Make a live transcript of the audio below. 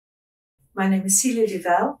My name is Celia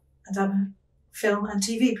Duval, and I'm a film and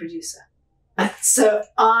TV producer. So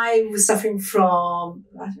I was suffering from,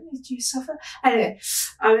 I don't know, do you suffer? Anyway,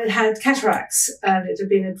 I had cataracts, and it had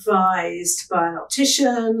been advised by an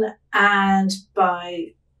optician and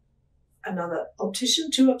by another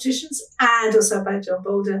optician, two opticians, and also by John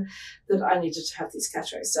Boulder, that I needed to have these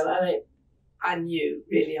cataracts done. And I knew,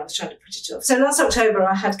 really, I was trying to put it off. So last October,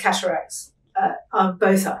 I had cataracts on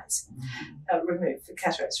both eyes, removed, the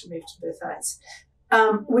cataracts removed on both eyes.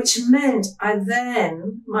 Which meant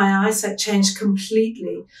my eyesight changed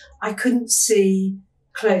completely. I couldn't see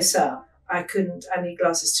close up. I need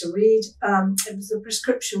glasses to read. The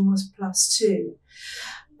prescription was +2,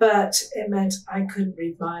 but it meant I couldn't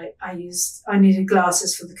read I needed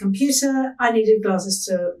glasses for the computer. I needed glasses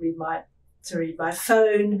to read my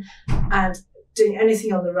phone, and doing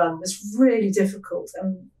anything on the run was really difficult.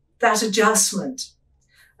 And that adjustment,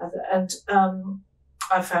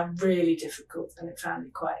 I found really difficult, and it found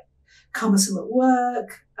it quite cumbersome at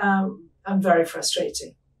work and very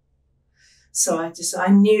frustrating. So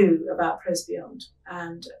I knew about Presbyond,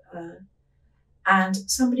 and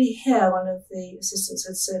somebody here, one of the assistants,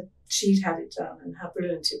 had said she'd had it done and how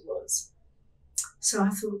brilliant it was. So I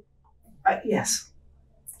thought, yes,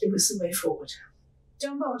 it was the way forward.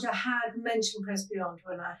 John Boulder had mentioned Presbyond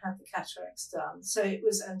when I had the cataracts done. So it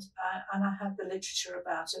was, and I had the literature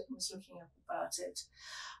about it and was looking up about it.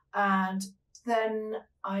 And then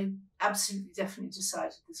I absolutely, definitely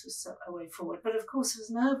decided this was a way forward. But of course I was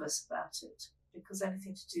nervous about it, because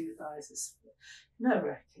anything to do with eyes is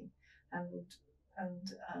nerve-wracking. And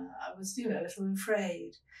I was, a little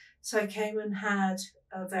afraid. So I came and had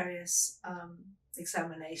various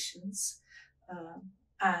examinations,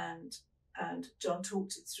 and John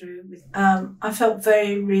talked it through. I felt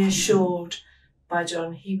very reassured by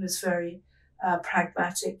John. He was very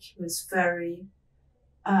pragmatic. He was very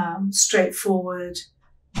straightforward,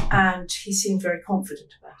 and he seemed very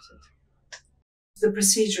confident about it. The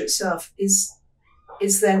procedure itself is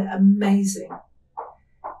then amazing,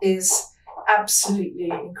 is absolutely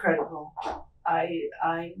incredible.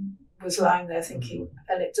 I was lying there thinking,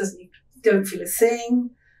 and you don't feel a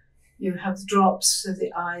thing. You have the drops, so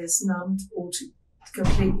the eye is numbed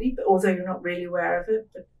completely, but although you're not really aware of it,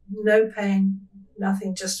 but no pain,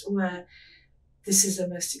 nothing, just aware. This is a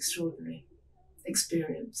most extraordinary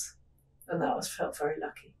experience. And I felt very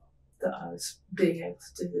lucky that I was being able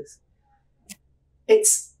to do this.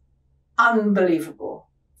 It's unbelievable.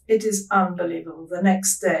 It is unbelievable. The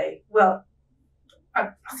next day, well,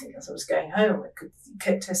 I think as I was going home,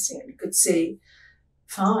 kept testing it, you could see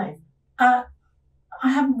fine. I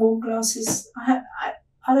haven't worn glasses. I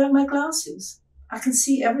don't wear glasses. I can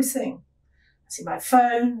see everything. I see my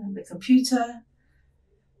phone and the computer.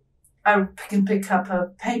 I can pick up a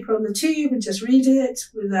paper on the tube and just read it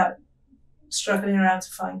without struggling around to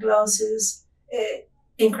find glasses.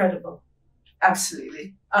 Incredible,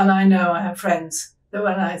 absolutely. And I know I have friends that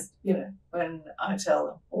when I tell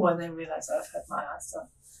them, or when they realise I've had my eyes done,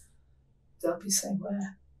 they'll be saying,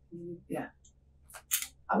 "Where?" Yeah,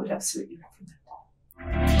 I would absolutely recommend it.